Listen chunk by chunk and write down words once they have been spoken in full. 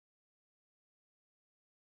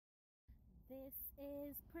This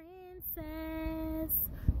is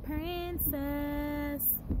Princess,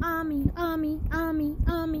 Ami.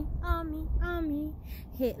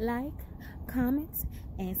 Hit like, comment,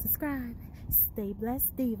 and subscribe. Stay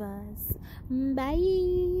blessed, divas.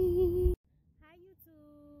 Bye. Hi,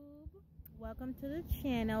 YouTube. Welcome to the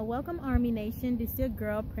channel. Welcome, Army Nation. This is your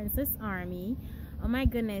girl, Princess Army. Oh my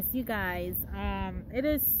goodness, you guys. It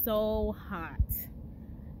is so hot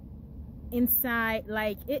inside.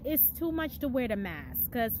 Like, it's too much to wear the mask,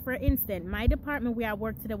 because for instance, my department where I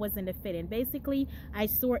work today was in the fit-in. Basically, I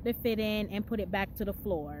sort the fit-in and put it back to the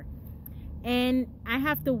floor, and I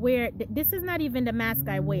have to wear, this is not even the mask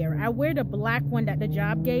I wear the black one that the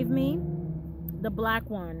job gave me, the black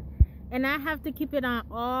one, and I have to keep it on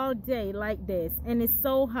all day like this, and it's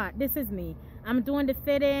so hot. This is me. I'm doing the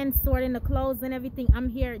fit-in, sorting the clothes and everything. I'm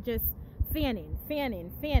here just fanning,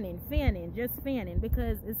 just fanning,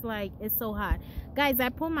 because it's like, it's so hot. Guys, I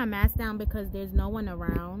pull my mask down because there's no one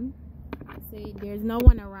around. See, there's no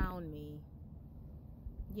one around me.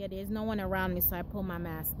 Yeah, there's no one around me, so I pull my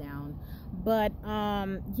mask down. But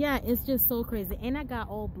yeah, it's just so crazy. And I got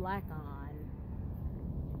all black on,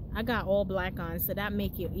 so that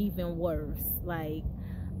make it even worse. Like,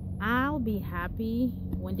 I'll be happy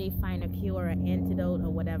when they find a cure or antidote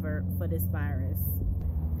or whatever for this virus,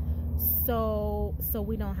 so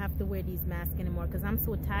we don't have to wear these masks anymore, because I'm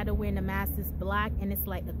so tired of wearing the mask. It's black and it's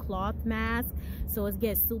like a cloth mask, so it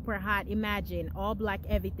gets super hot. Imagine all black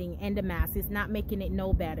everything and the mask. It's not making it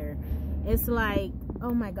no better. It's like,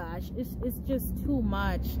 oh my gosh, it's just too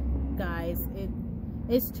much, guys.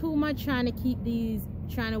 It's too much trying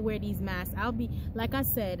to wear these masks. I'll be, like I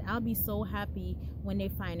said, I'll be so happy when they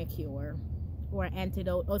find a cure or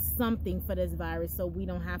antidote or something for this virus, so we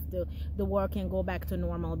don't have to, the world can go back to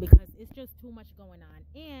normal, because it's just too much going on.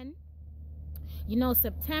 And you know,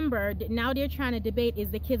 September, now they're trying to debate, is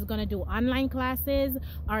the kids going to do online classes?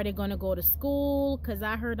 Are they going to go to school? Because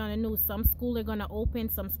I heard on the news some school are going to open,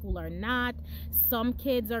 some school are not. Some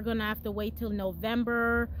kids are going to have to wait till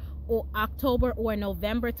November or October or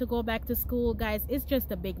November to go back to school. Guys, it's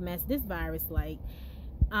just a big mess, this virus. Like,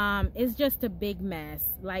 it's just a big mess.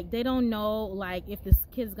 Like, they don't know, like, if this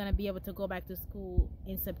kid's gonna be able to go back to school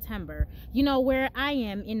in September. You know, where I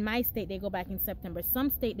am in my state, they go back in September. Some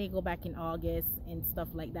state they go back in August and stuff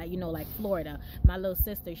like that. You know, like Florida, my little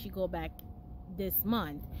sister, she go back this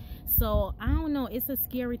month. So I don't know, it's a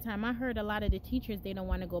scary time. I heard a lot of the teachers, they don't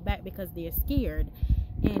want to go back because they're scared.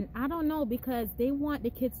 And I don't know, because they want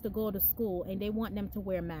the kids to go to school and they want them to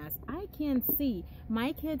wear masks. I can't see,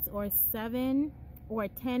 my kids are 7 or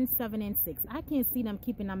 10, 7, and 6. I can't see them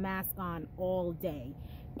keeping a mask on all day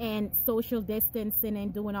and social distancing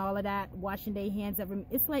and doing all of that, washing their hands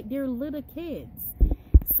it's like they're little kids.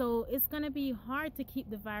 So it's gonna be hard to keep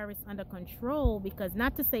the virus under control, because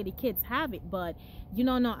not to say the kids have it, but you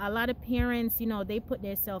know, a lot of parents, you know, they put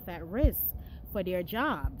themselves at risk for their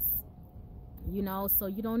jobs, you know, so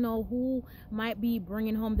you don't know who might be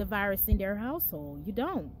bringing home the virus in their household. You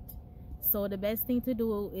don't. So the best thing to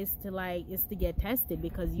do is to get tested,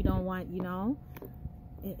 because you don't want, you know,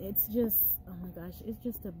 it's just, oh my gosh, it's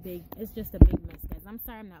just a big mess, guys. I'm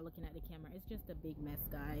sorry I'm not looking at the camera. It's just a big mess,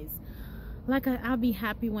 guys. Like, I'll be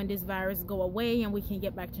happy when this virus go away and we can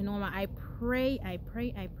get back to normal. I pray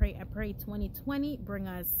 2020 bring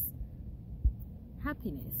us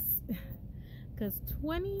happiness, because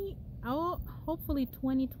hopefully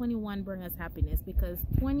 2021 bring us happiness, because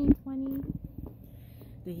 2020,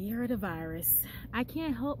 the year of the virus, I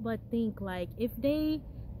can't help but think, like,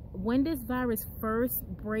 when this virus first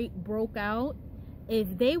broke out, if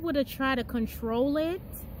they would have tried to control it,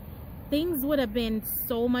 things would have been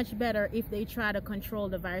so much better if they tried to control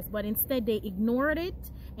the virus. But instead they ignored it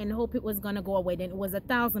and hope it was gonna go away. Then it was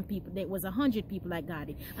 1,000 people, it was 100 people that got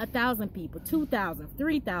it, 1,000 people, 2,000,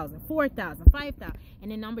 3,000, 4,000, 5,000,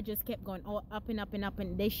 and the number just kept going up and up and up,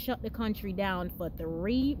 and they shut the country down for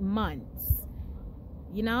 3 months.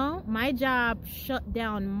 You know, my job shut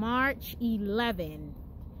down March 11,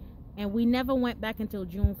 and we never went back until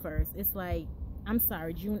June 1st. It's like, I'm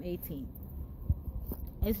sorry, June 18th.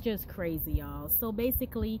 It's just crazy, y'all. So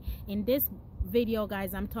basically, in this video,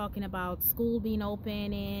 guys, I'm talking about school being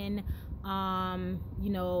open and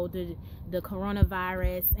you know, the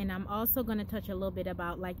coronavirus, and I'm also going to touch a little bit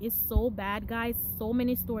about, like, it's so bad, guys. So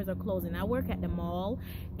many stores are closing. I work at the mall,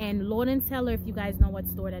 and Lord & Taylor, if you guys know what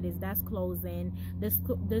store that is, that's closing. This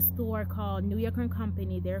store called New York &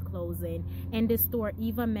 Company, they're closing, and this store,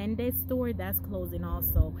 Eva Mendes store, that's closing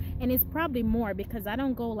also. And it's probably more, because I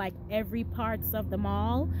don't go like every parts of the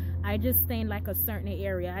mall. I just stay in like a certain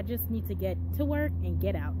area. I just need to get to work and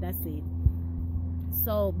get out. That's it.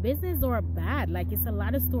 So business are bad. Like, it's a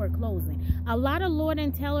lot of store closing. A lot of Lord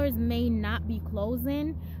and Taylors may not be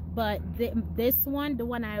closing, but this one, the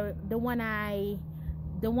one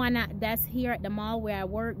that's here at the mall where I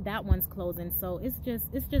work, that one's closing. So it's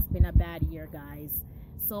just been a bad year, guys.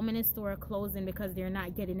 So many stores closing because they're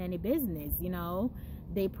not getting any business, you know.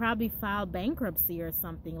 They probably filed bankruptcy or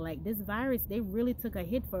something. Like, this virus, they really took a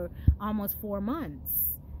hit for almost 4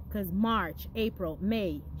 months, because March, April,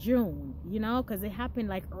 May, June, you know, because it happened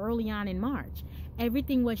like early on in March.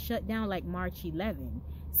 Everything was shut down like March 11.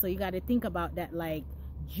 So you got to think about that. Like,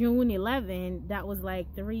 June 11, that was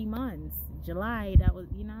like 3 months. July, that was,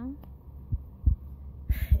 you know,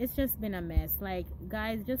 it's just been a mess. Like,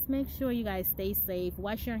 guys, just make sure you guys stay safe,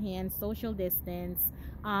 wash your hands, social distance,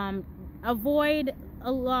 avoid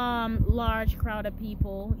a large crowd of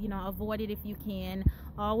people, you know, avoid it if you can.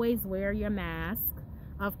 Always wear your mask.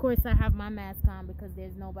 Of course, I have my mask on because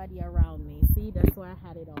there's nobody around me. See, that's why I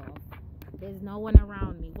had it off. There's no one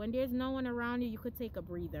around me. When there's no one around you, you could take a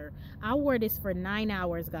breather. I wore this for 9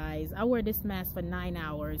 hours, guys. I wore this mask for 9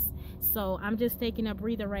 hours. So I'm just taking a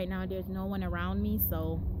breather right now. There's no one around me,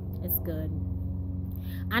 so it's good.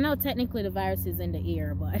 I know technically the virus is in the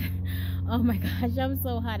air, but oh my gosh, I'm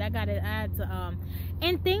so hot. I had to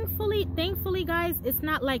and thankfully guys, it's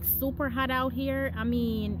not like super hot out here. I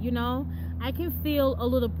mean, you know, I can feel a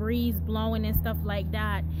little breeze blowing and stuff like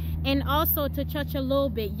that. And also, to touch a little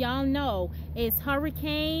bit, y'all know it's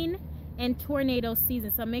hurricane and tornado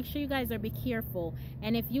season, so make sure you guys be careful.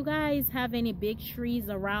 And if you guys have any big trees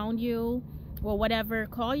around you or whatever,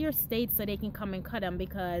 call your state so they can come and cut them,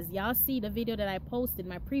 because y'all see the video that I posted,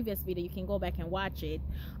 my previous video, you can go back and watch it.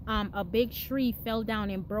 A big tree fell down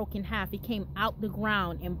and broke in half. It came out the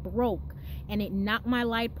ground and broke, and it knocked my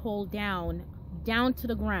light pole down to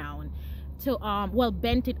the ground, to well,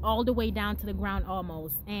 bent it all the way down to the ground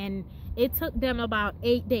almost. And it took them about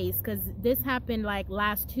 8 days, because this happened like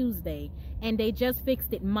last Tuesday, and they just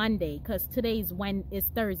fixed it Monday, because today's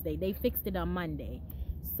Thursday. They fixed it on Monday.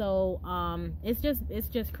 So it's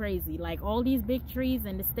just crazy. Like, all these big trees,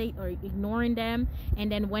 and the state are ignoring them.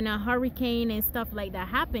 And then when a hurricane and stuff like that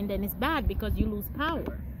happen, then it's bad because you lose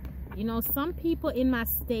power. You know, some people in my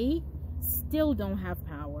state still don't have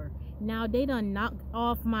power. Now they done knocked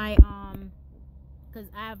off my because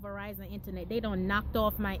I have Verizon internet. They done knocked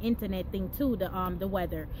off my internet thing too, the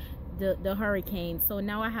weather, the hurricane. So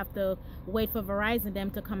now I have to wait for Verizon them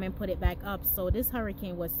to come and put it back up. So this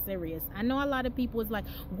hurricane was serious. I know a lot of people was like,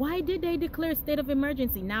 why did they declare state of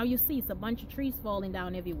emergency? Now you see it's a bunch of trees falling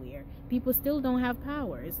down everywhere. People still don't have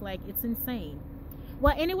power. It's like, it's insane.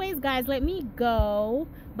 Well, anyways, guys, let me go.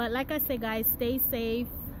 But like I said, guys, stay safe.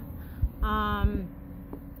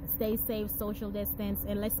 Stay safe, social distance,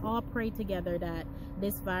 and let's all pray together that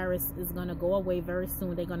this virus is going to go away very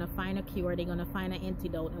soon. They're going to find a cure, they're going to find an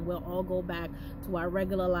antidote, and we'll all go back to our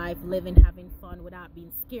regular life, living, having fun, without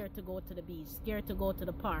being scared to go to the beach, scared to go to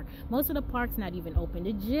the park. Most of the park's not even open,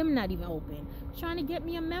 the gym not even open. I'm trying to get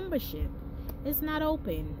me a membership, it's not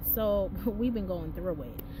open. So we've been going through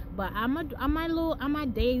it. But on my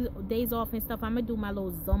days off and stuff, I'm gonna do my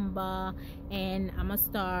little Zumba, and I'm gonna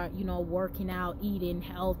start, you know, working out, eating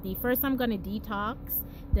healthy. First I'm gonna detox,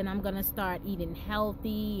 then I'm gonna start eating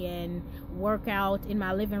healthy and work out in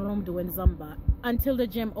my living room doing Zumba until the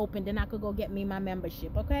gym open. Then I could go get me my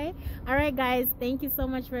membership. Okay, all right guys, thank you so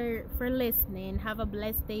much for listening. Have a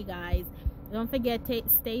blessed day, guys. Don't forget to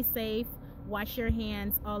stay safe, wash your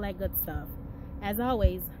hands, all that good stuff. As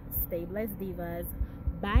always, stay blessed, divas.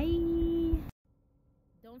 Bye.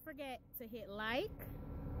 Don't forget to hit like,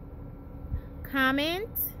 comment,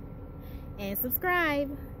 and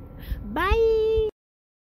subscribe. Bye.